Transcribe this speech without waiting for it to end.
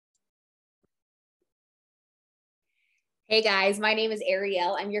Hey guys, my name is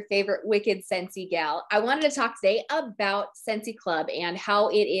Ariel. I'm your favorite wicked Scentsy gal. I wanted to talk today about Scentsy Club and how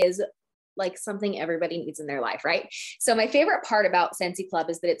it is like something everybody needs in their life, right? So my favorite part about Scentsy Club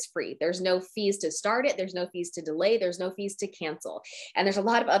is that it's free. There's no fees to start it. There's no fees to delay. There's no fees to cancel. And there's a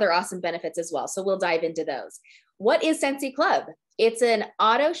lot of other awesome benefits as well. So we'll dive into those. What is Scentsy Club? It's an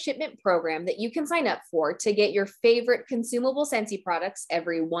auto shipment program that you can sign up for to get your favorite consumable Scentsy products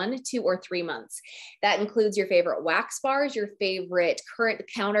every 1, 2, or 3 months. That includes your favorite wax bars, your favorite current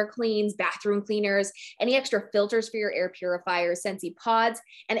counter cleans, bathroom cleaners, any extra filters for your air purifiers, Scentsy pods,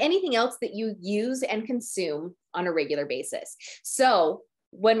 and anything else that you use and consume on a regular basis. So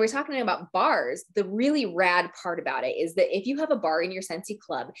when we're talking about bars, the really rad part about it is that if you have a bar in your Scentsy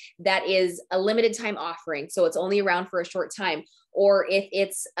Club that is a limited time offering, so it's only around for a short time, or if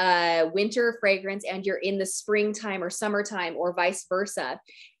it's a winter fragrance and you're in the springtime or summertime or vice versa,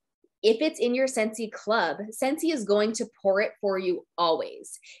 if it's in your Scentsy Club, Scentsy is going to pour it for you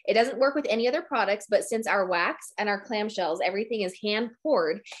always. It doesn't work with any other products, but since our wax and our clamshells, everything is hand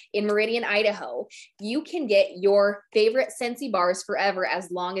poured in Meridian, Idaho, you can get your favorite Scentsy bars forever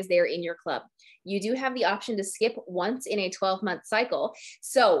as long as they're in your club. You do have the option to skip once in a 12-month cycle.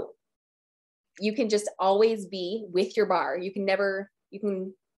 So you can just always be with your bar. You can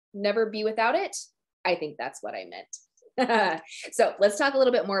never be without it. I think that's what I meant. So let's talk a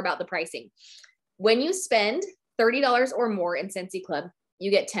little bit more about the pricing. When you spend $30 or more in Scentsy Club, you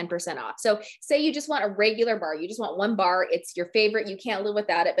get 10% off. So say you just want a regular bar. You just want one bar. It's your favorite. You can't live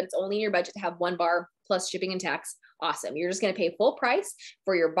without it, but it's only in your budget to have one bar plus shipping and tax. Awesome. You're just going to pay full price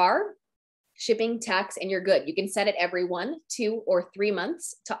for your bar, shipping, tax, and you're good. You can set it every 1, 2, or 3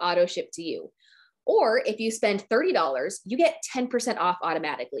 months to auto ship to you. Or if you spend $30, you get 10% off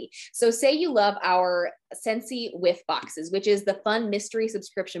automatically. So say you love our Scentsy Whiff boxes, which is the fun mystery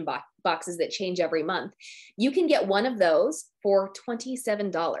subscription boxes that change every month. You can get one of those for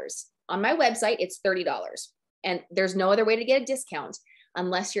 $27. On my website, it's $30. And there's no other way to get a discount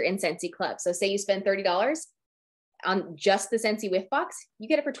unless you're in Scentsy Club. So say you spend $30 on just the Scentsy Whiff box, you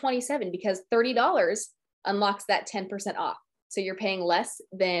get it for $27 because $30 unlocks that 10% off. So you're paying less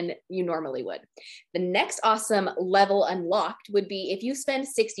than you normally would. The next awesome level unlocked would be if you spend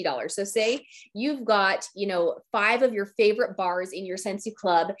 $60. So say you've got, 5 of your favorite bars in your Scentsy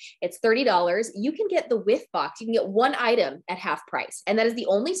Club, it's $30. You can get the Whiff box. You can get one item at half price. And that is the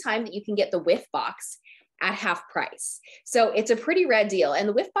only time that you can get the Whiff box at half price. So it's a pretty rad deal. And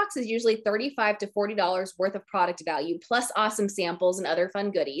the Whiff box is usually $35 to $40 worth of product value, plus awesome samples and other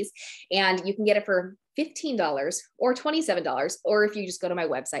fun goodies. And you can get it for $15 or $27, or if you just go to my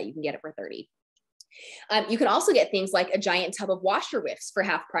website, you can get it for $30. You can also get things like a giant tub of washer whiffs for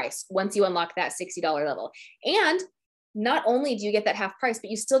half price once you unlock that $60 level. And not only do you get that half price, but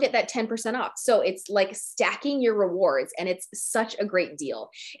you still get that 10% off. So it's like stacking your rewards, and it's such a great deal.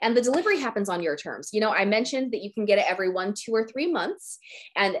 And the delivery happens on your terms. I mentioned that you can get it every 1, 2, or 3 months,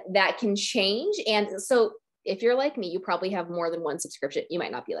 and that can change. And so if you're like me, you probably have more than one subscription. You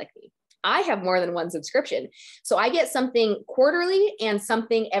might not be like me. I have more than one subscription. So I get something quarterly and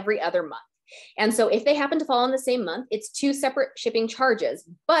something every other month. And so if they happen to fall in the same month, it's 2 separate shipping charges,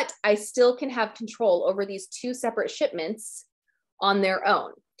 but I still can have control over these 2 separate shipments on their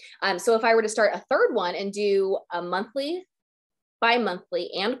own. So if I were to start a third one and do a monthly,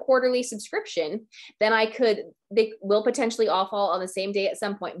 bi-monthly, and quarterly subscription, then they will potentially all fall on the same day at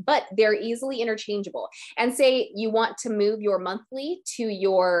some point, but they're easily interchangeable. And say you want to move your monthly to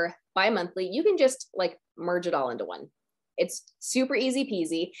your bi-monthly, you can just merge it all into one. It's super easy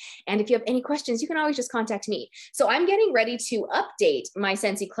peasy. And if you have any questions, you can always just contact me. So I'm getting ready to update my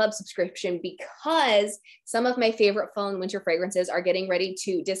Scentsy Club subscription because some of my favorite fall and winter fragrances are getting ready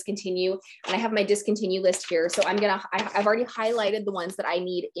to discontinue. And I have my discontinue list here. So I've already highlighted the ones that I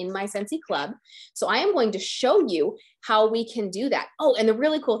need in my Scentsy Club. So I am going to show you how we can do that. Oh, and the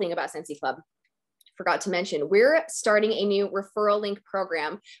really cool thing about Scentsy Club, forgot to mention, we're starting a new referral link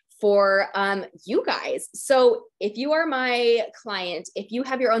program for you guys. So if you are my client, if you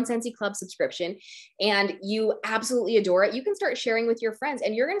have your own Scentsy Club subscription and you absolutely adore it, you can start sharing with your friends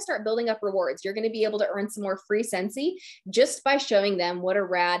and you're going to start building up rewards. You're going to be able to earn some more free Scentsy just by showing them what a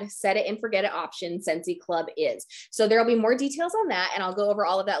rad set it and forget it option Scentsy Club is. So there'll be more details on that and I'll go over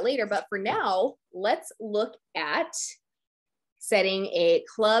all of that later. But for now, let's look at setting a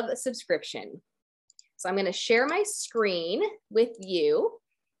club subscription. So I'm going to share my screen with you.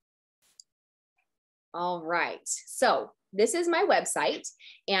 All right, so this is my website,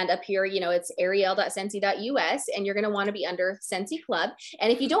 and up here, it's ariel.scentsy.us, and you're going to want to be under Scentsy Club.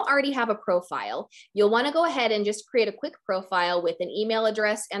 And if you don't already have a profile, you'll want to go ahead and just create a quick profile with an email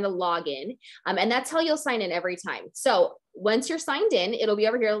address and a login, and that's how you'll sign in every time. So once you're signed in, it'll be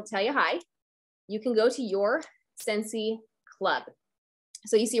over here. It'll tell you hi. You can go to your Scentsy Club.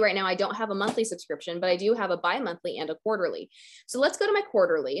 So you see right now, I don't have a monthly subscription, but I do have a bi-monthly and a quarterly. So let's go to my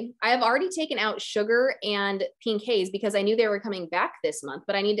quarterly. I have already taken out Sugar and Pink Haze because I knew they were coming back this month,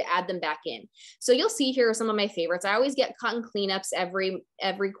 but I need to add them back in. So you'll see here are some of my favorites. I always get cotton cleanups every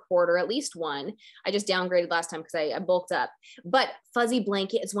quarter, at least one. I just downgraded last time because I bulked up. But Fuzzy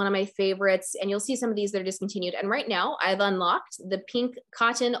Blanket is one of my favorites. And you'll see some of these that are discontinued. And right now I've unlocked the Pink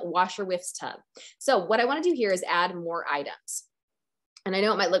Cotton Washer Whiffs tub. So what I want to do here is add more items. And I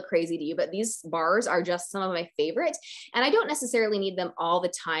know it might look crazy to you, but these bars are just some of my favorites. And I don't necessarily need them all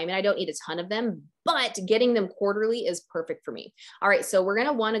the time. And I don't need a ton of them, but getting them quarterly is perfect for me. All right, so we're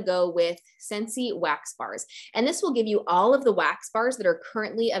gonna wanna go with Scentsy wax bars. And this will give you all of the wax bars that are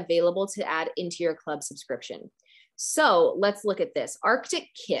currently available to add into your club subscription. So let's look at this. Arctic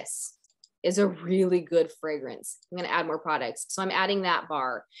Kiss is a really good fragrance. I'm gonna add more products. So I'm adding that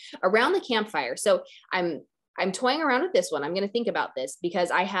bar. Around the Campfire. So I'm toying around with this one. I'm going to think about this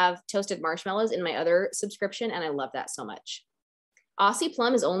because I have toasted marshmallows in my other subscription and I love that so much. Aussie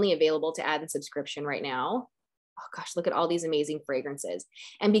Plum is only available to add in subscription right now. Oh gosh, look at all these amazing fragrances.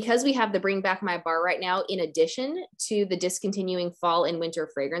 And because we have the Bring Back My Bar right now, in addition to the discontinuing fall and winter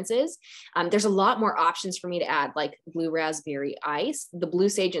fragrances, there's a lot more options for me to add, like Blue Raspberry Ice, the Blue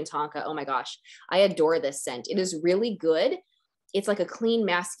Sage and Tonka. Oh my gosh, I adore this scent. It is really good. It's like a clean,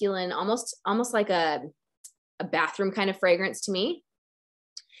 masculine, almost like a bathroom kind of fragrance to me.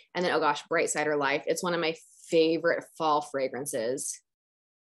 And then, oh gosh, Bright Cider Life. It's one of my favorite fall fragrances.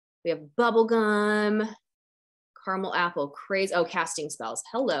 We have bubblegum, caramel apple, craze. Oh, Casting Spells.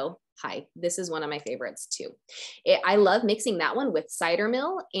 Hello. Hi. This is one of my favorites too. I love mixing that one with Cider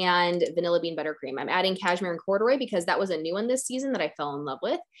Mill and Vanilla Bean Buttercream. I'm adding Cashmere and Corduroy because that was a new one this season that I fell in love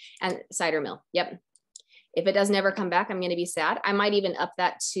with. And Cider Mill. Yep. If it does never come back, I'm going to be sad. I might even up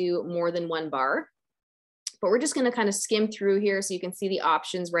that to more than one bar. But we're just going to kind of skim through here so you can see the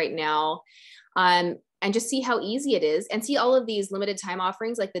options right now and just see how easy it is and see all of these limited time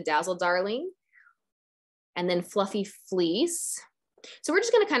offerings like the Dazzle Darling and then Fluffy Fleece. So we're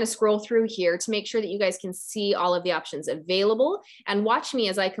just going to kind of scroll through here to make sure that you guys can see all of the options available and watch me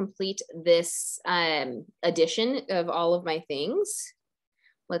as I complete this addition of all of my things.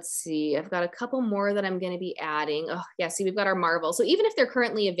 Let's see, I've got a couple more that I'm going to be adding. Oh yeah, see, we've got our Marvel. So even if they're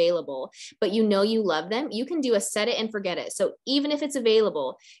currently available, but you know you love them, you can do a set it and forget it. So even if it's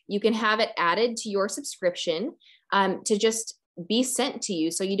available, you can have it added to your subscription to just be sent to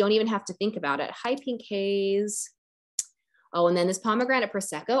you so you don't even have to think about it. Hi, Pink Haze. Oh, and then this pomegranate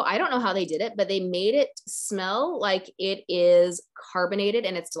Prosecco. I don't know how they did it, but they made it smell like it is carbonated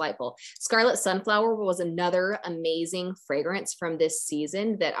and it's delightful. Scarlet Sunflower was another amazing fragrance from this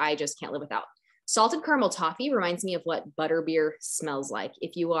season that I just can't live without. Salted Caramel Toffee reminds me of what butterbeer smells like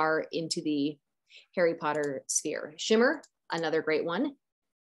if you are into the Harry Potter sphere. Shimmer, another great one.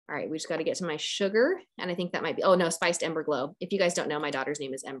 All right, we just got to get to my Sugar. And I think that might be, oh no, Spiced Ember Glow. If you guys don't know, my daughter's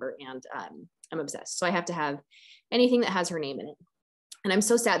name is Ember and I'm obsessed. So I have to have anything that has her name in it. And I'm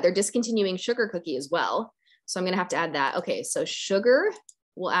so sad they're discontinuing Sugar Cookie as well. So I'm going to have to add that. Okay, so Sugar,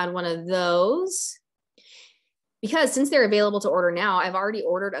 we'll add one of those. Because since they're available to order now, I've already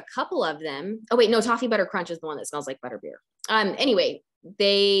ordered a couple of them. Oh wait, no, Toffee Butter Crunch is the one that smells like butterbeer. Anyway,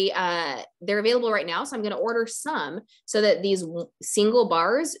 they're available right now. So I'm going to order some so that these single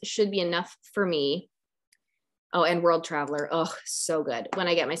bars should be enough for me. Oh, and World Traveler. Oh, so good when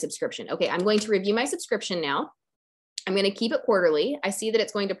I get my subscription. Okay, I'm going to review my subscription now. I'm going to keep it quarterly. I see that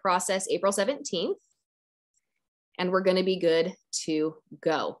it's going to process April 17th and we're going to be good to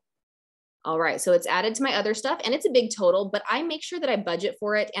go. All right, so it's added to my other stuff and it's a big total, but I make sure that I budget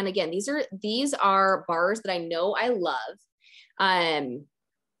for it. And again, these are bars that I know I love. And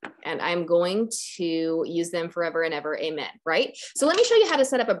I'm going to use them forever and ever. Amen. Right? So let me show you how to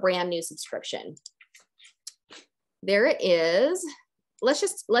set up a brand new subscription. There it is. Let's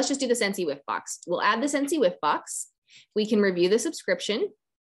just do the Scentsy Whiff Box. We'll add the Scentsy Whiff Box. We can review the subscription.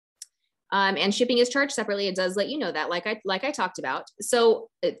 And shipping is charged separately. It does let you know that, like I talked about. So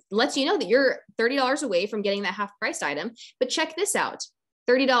it lets you know that you're $30 away from getting that half-priced item. But check this out: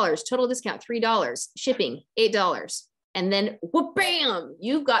 $30 total discount, $3 shipping, $8, and then whoop, bam!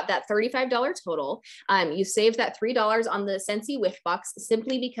 You've got that $35 total. You saved that $3 on the Scentsy Whiff Box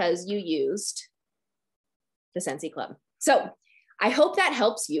simply because you used the Scentsy Club. So I hope that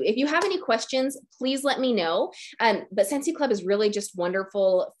helps you. If you have any questions, please let me know. But Scentsy Club is really just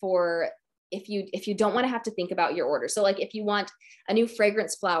wonderful for if you don't want to have to think about your order. So like if you want a new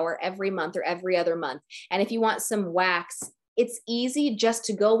fragrance flower every month or every other month, and if you want some wax It's easy just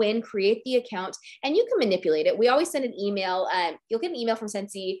to go in, create the account, and you can manipulate it. We always send an email. You'll get an email from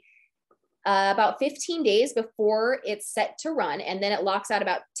Scentsy about 15 days before it's set to run. And then it locks out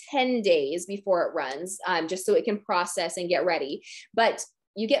about 10 days before it runs, just so it can process and get ready. But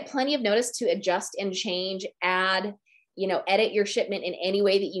you get plenty of notice to adjust and change, add, edit your shipment in any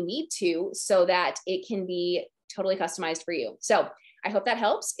way that you need to, so that it can be totally customized for you. So I hope that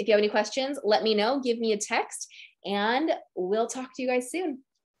helps. If you have any questions, let me know, give me a text, and we'll talk to you guys soon.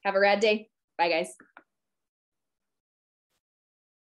 Have a rad day. Bye, guys.